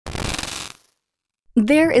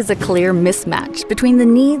There is a clear mismatch between the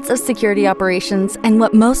needs of security operations and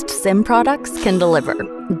what most SIEM products can deliver.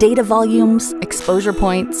 Data volumes, exposure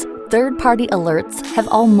points, third-party alerts have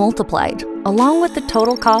all multiplied, along with the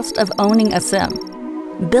total cost of owning a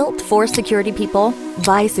SIEM. Built for security people,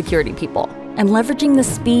 by security people, and leveraging the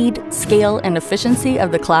speed, scale, and efficiency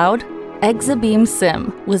of the cloud, Exabeam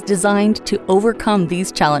SIEM was designed to overcome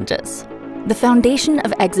these challenges. The foundation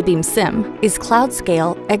of Exabeam SIEM is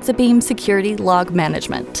cloud-scale Exabeam Security Log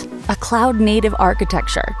Management. A cloud-native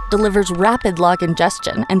architecture delivers rapid log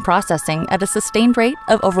ingestion and processing at a sustained rate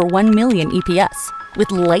of over 1 million EPS, with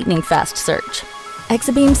lightning-fast search.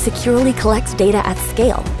 Exabeam securely collects data at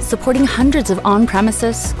scale, supporting hundreds of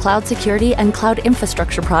on-premises, cloud security, and cloud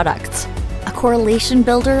infrastructure products. A correlation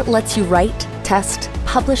builder lets you write, test,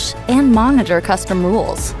 publish, and monitor custom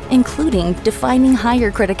rules, including defining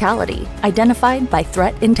higher criticality, identified by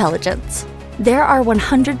threat intelligence. There are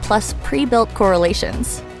 100+ pre-built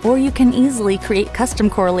correlations, or you can easily create custom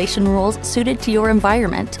correlation rules suited to your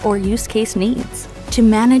environment or use case needs. To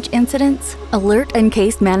manage incidents, alert and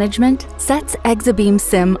case management sets Exabeam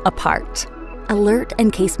SIEM apart. Alert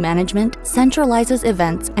and case management centralizes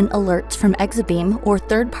events and alerts from Exabeam or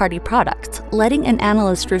third-party products, letting an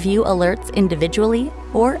analyst review alerts individually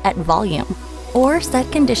or at volume, or set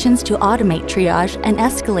conditions to automate triage and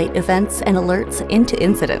escalate events and alerts into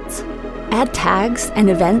incidents. Add tags and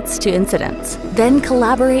events to incidents, then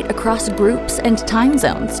collaborate across groups and time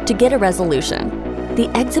zones to get a resolution. The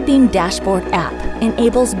Exabeam Dashboard app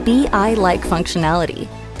enables BI-like functionality.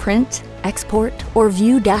 Print, export, or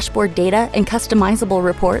view dashboard data in customizable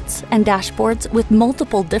reports and dashboards with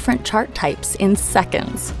multiple different chart types in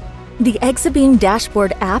seconds. The Exabeam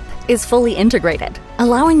Dashboard app is fully integrated,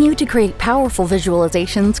 allowing you to create powerful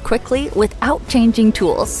visualizations quickly without changing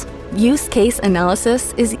tools. Use case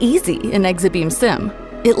analysis is easy in Exabeam SIEM.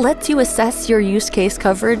 It lets you assess your use case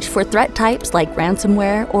coverage for threat types like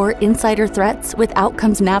ransomware or insider threats with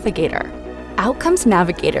Outcomes Navigator. Outcomes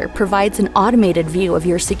Navigator provides an automated view of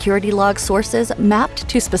your security log sources mapped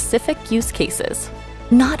to specific use cases.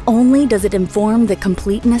 Not only does it inform the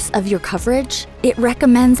completeness of your coverage, it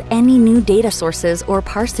recommends any new data sources or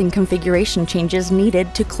parsing configuration changes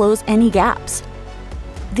needed to close any gaps.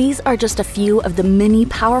 These are just a few of the many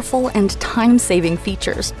powerful and time-saving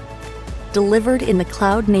features delivered in the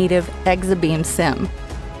cloud-native Exabeam SIEM.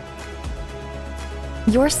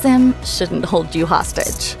 Your SIEM shouldn't hold you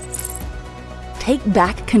hostage. Take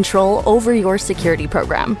back control over your security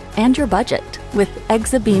program and your budget with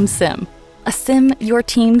Exabeam SIEM, a SIEM your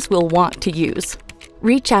teams will want to use.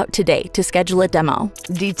 Reach out today to schedule a demo.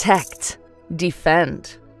 Detect,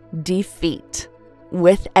 defend, defeat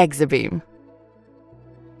with Exabeam.